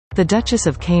The Duchess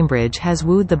of Cambridge has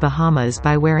wooed the Bahamas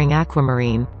by wearing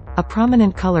aquamarine, a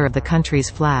prominent color of the country's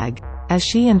flag, as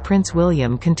she and Prince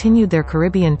William continued their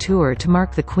Caribbean tour to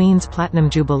mark the Queen's Platinum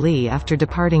Jubilee after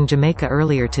departing Jamaica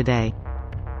earlier today.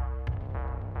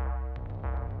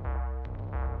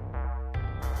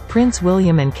 Prince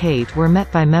William and Kate were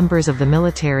met by members of the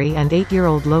military and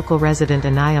 8-year-old local resident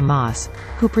Anaya Moss,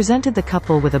 who presented the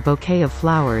couple with a bouquet of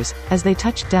flowers, as they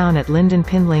touched down at Lynden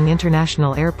Pindling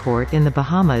International Airport in the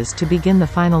Bahamas to begin the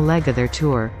final leg of their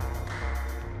tour.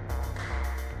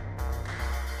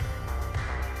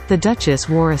 The Duchess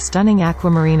wore a stunning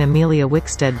aquamarine Amelia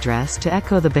Wickstead dress to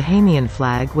echo the Bahamian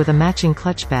flag with a matching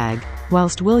clutch bag,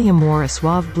 whilst William wore a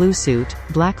suave blue suit,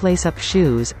 black lace-up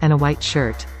shoes, and a white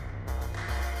shirt.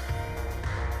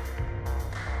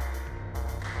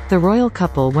 The royal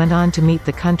couple went on to meet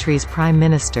the country's Prime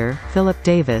Minister, Philip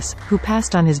Davis, who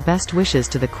passed on his best wishes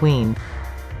to the Queen.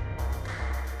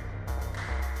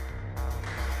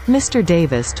 Mr.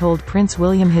 Davis told Prince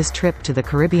William his trip to the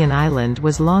Caribbean island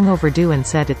was long overdue and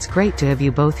said, "It's great to have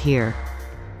you both here."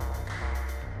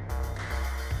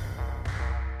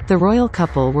 The royal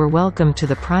couple were welcomed to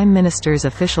the Prime Minister's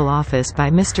official office by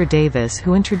Mr. Davis,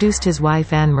 who introduced his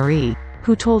wife Anne-Marie,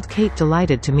 who told Kate,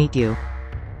 "Delighted to meet you."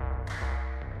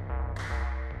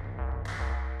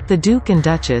 The Duke and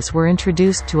Duchess were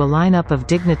introduced to a lineup of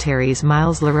dignitaries: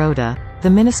 Miles Larota, the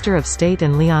Minister of State,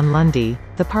 and Leon Lundy,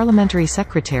 the Parliamentary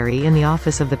Secretary in the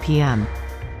Office of the PM.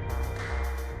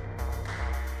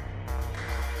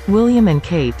 William and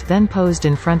Kate then posed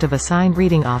in front of a sign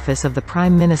reading office of the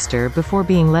Prime Minister before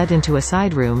being led into a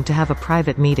side room to have a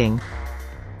private meeting.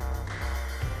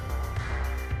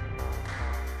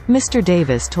 Mr.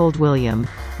 Davis told William,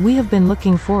 "We have been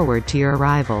looking forward to your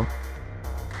arrival.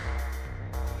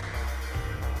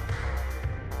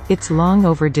 It's long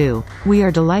overdue. We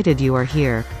are delighted you are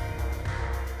here."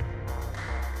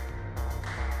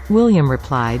 William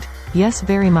replied, "Yes,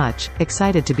 very much,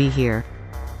 excited to be here."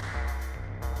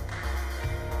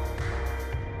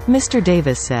 Mr.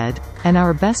 Davis said, "And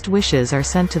our best wishes are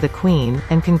sent to the Queen,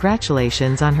 and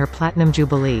congratulations on her Platinum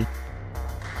Jubilee.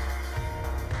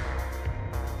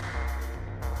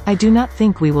 I do not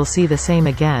think we will see the same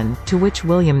again," to which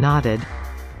William nodded.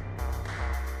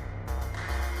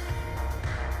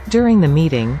 During the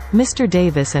meeting, Mr.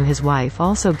 Davis and his wife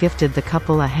also gifted the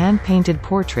couple a hand-painted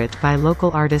portrait by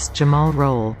local artist Jamal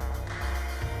Roll.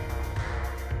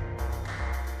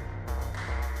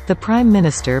 The Prime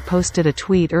Minister posted a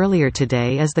tweet earlier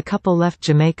today as the couple left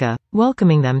Jamaica,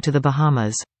 welcoming them to the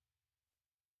Bahamas.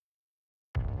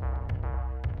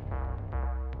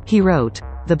 He wrote,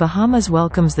 "The Bahamas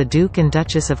welcomes the Duke and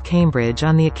Duchess of Cambridge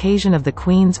on the occasion of the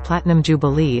Queen's Platinum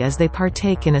Jubilee as they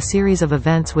partake in a series of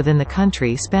events within the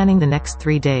country spanning the next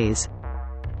 3 days."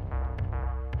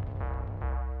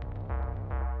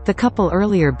 The couple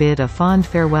earlier bid a fond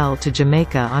farewell to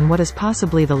Jamaica on what is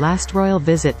possibly the last royal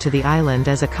visit to the island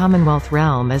as a Commonwealth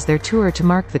realm as their tour to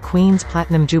mark the Queen's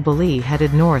Platinum Jubilee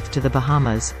headed north to the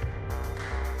Bahamas.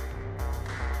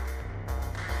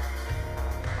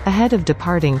 Ahead of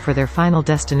departing for their final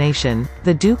destination,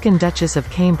 the Duke and Duchess of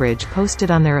Cambridge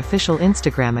posted on their official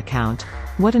Instagram account,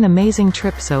 "What an amazing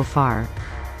trip so far.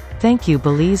 Thank you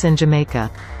Belize and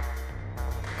Jamaica."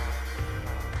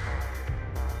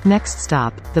 Next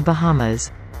stop, the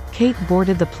Bahamas. Kate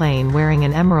boarded the plane wearing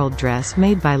an emerald dress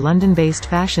made by London-based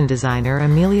fashion designer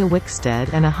Amelia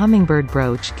Wickstead and a hummingbird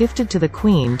brooch gifted to the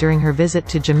Queen during her visit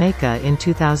to Jamaica in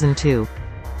 2002.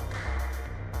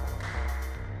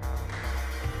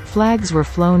 Flags were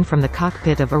flown from the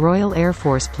cockpit of a Royal Air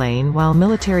Force plane while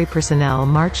military personnel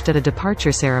marched at a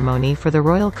departure ceremony for the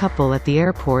royal couple at the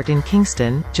airport in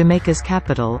Kingston, Jamaica's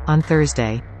capital, on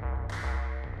Thursday.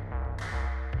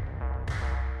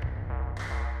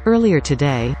 Earlier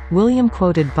today, William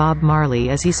quoted Bob Marley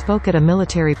as he spoke at a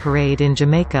military parade in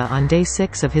Jamaica on day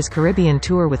 6 of his Caribbean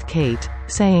tour with Kate,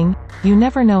 saying, "You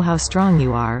never know how strong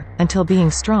you are, until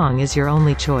being strong is your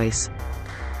only choice."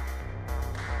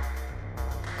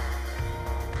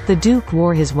 The Duke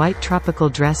wore his white tropical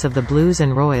dress of the Blues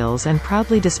and Royals and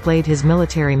proudly displayed his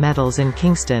military medals in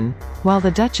Kingston, while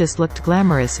the Duchess looked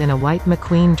glamorous in a white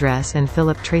McQueen dress and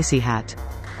Philip Tracy hat.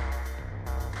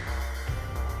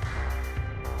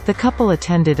 The couple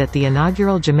attended at the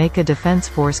inaugural Jamaica Defence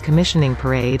Force commissioning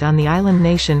parade on the island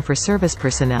nation for service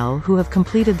personnel who have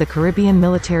completed the Caribbean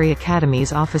Military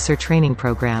Academy's officer training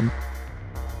program.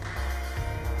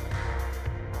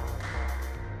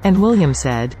 And William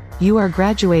said, "You are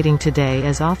graduating today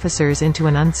as officers into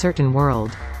an uncertain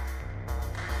world.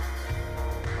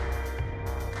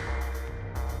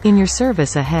 In your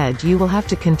service ahead you will have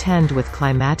to contend with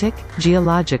climatic,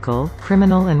 geological,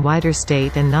 criminal and wider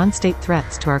state and non-state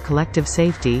threats to our collective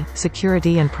safety,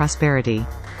 security and prosperity.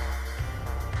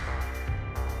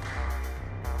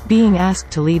 Being asked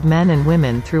to lead men and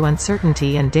women through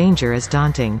uncertainty and danger is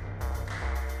daunting.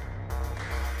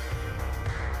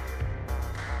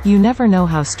 You never know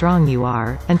how strong you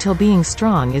are, until being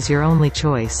strong is your only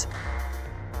choice.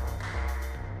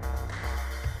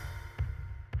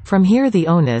 From here the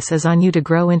onus is on you to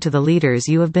grow into the leaders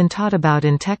you have been taught about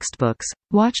in textbooks,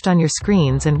 watched on your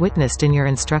screens and witnessed in your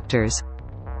instructors.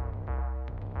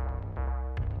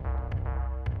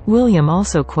 William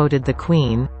also quoted the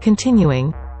Queen,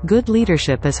 continuing, "Good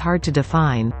leadership is hard to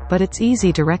define, but it's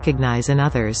easy to recognize in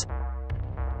others."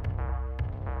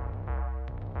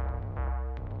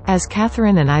 As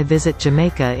Catherine and I visit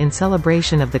Jamaica in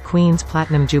celebration of the Queen's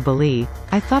Platinum Jubilee,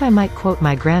 I thought I might quote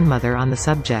my grandmother on the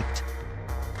subject.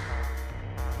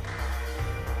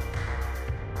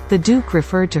 The Duke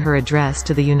referred to her address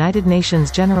to the United Nations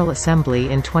General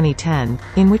Assembly in 2010,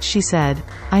 in which she said,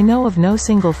 "I know of no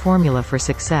single formula for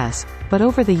success, but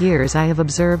over the years I have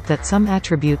observed that some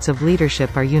attributes of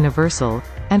leadership are universal,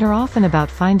 and are often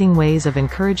about finding ways of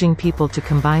encouraging people to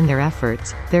combine their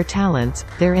efforts, their talents,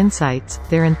 their insights,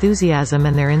 their enthusiasm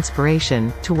and their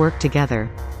inspiration, to work together."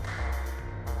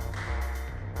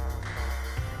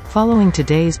 Following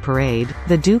today's parade,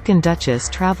 the Duke and Duchess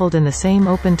traveled in the same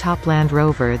open-top Land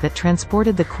Rover that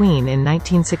transported the Queen in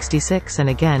 1966 and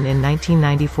again in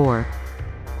 1994.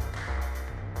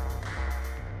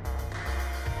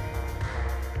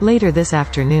 Later this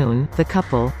afternoon, the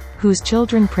couple, whose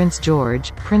children Prince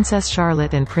George, Princess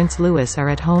Charlotte and Prince Louis are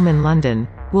at home in London,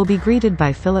 will be greeted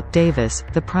by Philip Davis,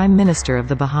 the Prime Minister of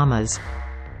the Bahamas.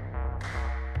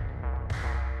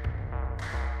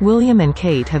 William and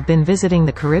Kate have been visiting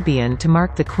the Caribbean to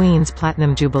mark the Queen's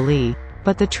Platinum Jubilee,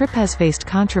 but the trip has faced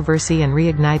controversy and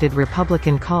reignited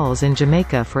Republican calls in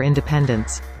Jamaica for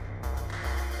independence.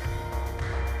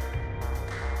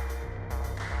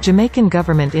 Jamaican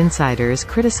government insiders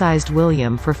criticized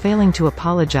William for failing to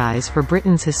apologize for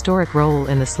Britain's historic role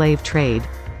in the slave trade,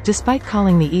 despite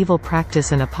calling the evil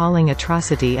practice an appalling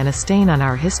atrocity and a stain on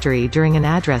our history during an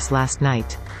address last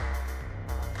night.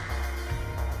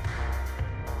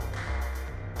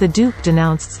 The Duke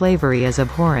denounced slavery as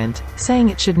abhorrent, saying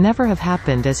it should never have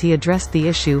happened as he addressed the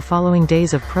issue following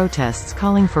days of protests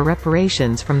calling for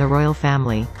reparations from the royal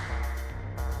family.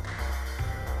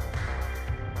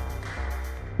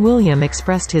 William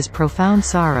expressed his profound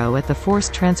sorrow at the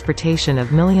forced transportation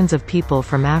of millions of people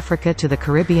from Africa to the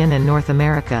Caribbean and North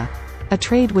America, a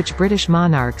trade which British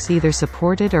monarchs either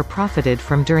supported or profited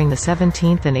from during the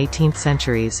 17th and 18th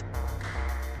centuries.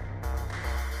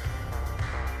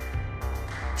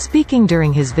 Speaking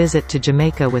during his visit to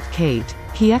Jamaica with Kate,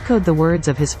 he echoed the words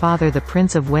of his father the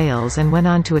Prince of Wales and went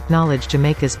on to acknowledge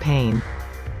Jamaica's pain.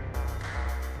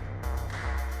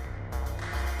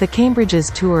 The Cambridge's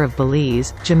tour of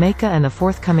Belize, Jamaica and the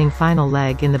forthcoming final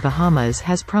leg in the Bahamas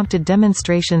has prompted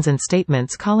demonstrations and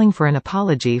statements calling for an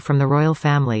apology from the royal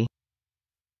family.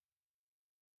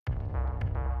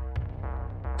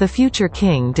 The future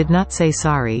king did not say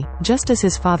sorry, just as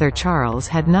his father Charles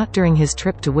had not during his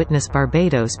trip to witness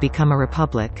Barbados become a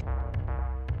republic.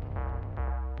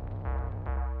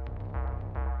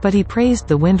 But he praised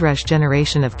the Windrush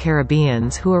generation of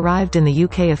Caribbeans who arrived in the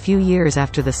UK a few years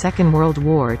after the Second World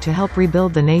War to help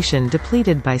rebuild the nation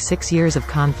depleted by 6 years of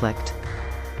conflict.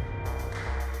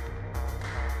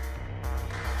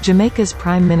 Jamaica's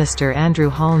Prime Minister Andrew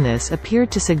Holness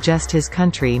appeared to suggest his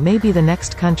country may be the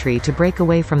next country to break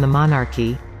away from the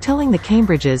monarchy, telling the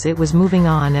Cambridges it was moving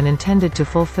on and intended to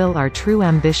fulfill our true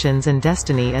ambitions and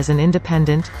destiny as an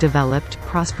independent, developed,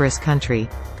 prosperous country.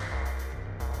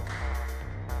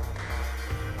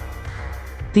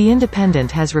 The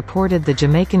Independent has reported the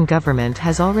Jamaican government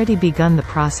has already begun the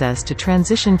process to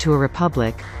transition to a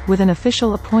republic, with an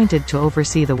official appointed to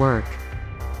oversee the work.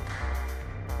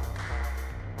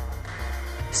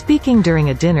 Speaking during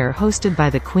a dinner hosted by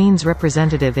the Queen's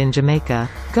representative in Jamaica,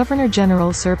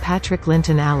 Governor-General Sir Patrick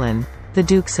Linton Allen, the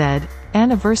Duke said,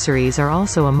 "Anniversaries are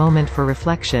also a moment for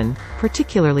reflection,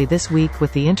 particularly this week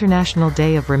with the International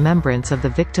Day of Remembrance of the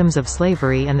Victims of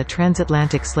Slavery and the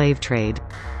Transatlantic Slave Trade."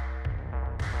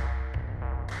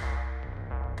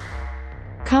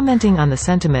 Commenting on the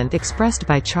sentiment expressed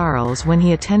by Charles when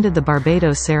he attended the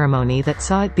Barbados ceremony that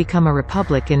saw it become a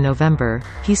republic in November,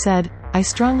 he said, "I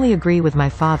strongly agree with my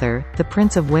father, the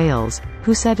Prince of Wales,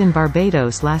 who said in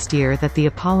Barbados last year that the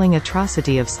appalling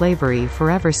atrocity of slavery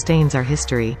forever stains our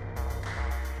history.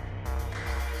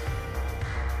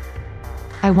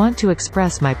 I want to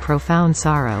express my profound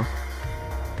sorrow."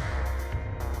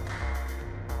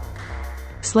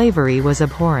 Slavery was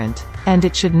abhorrent. And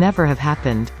it should never have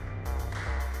happened.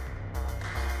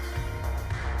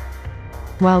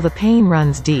 While the pain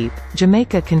runs deep,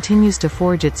 Jamaica continues to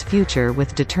forge its future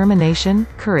with determination,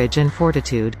 courage and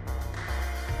fortitude.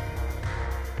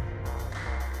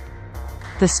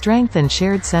 The strength and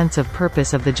shared sense of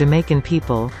purpose of the Jamaican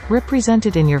people,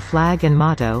 represented in your flag and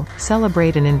motto,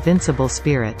 celebrate an invincible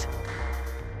spirit.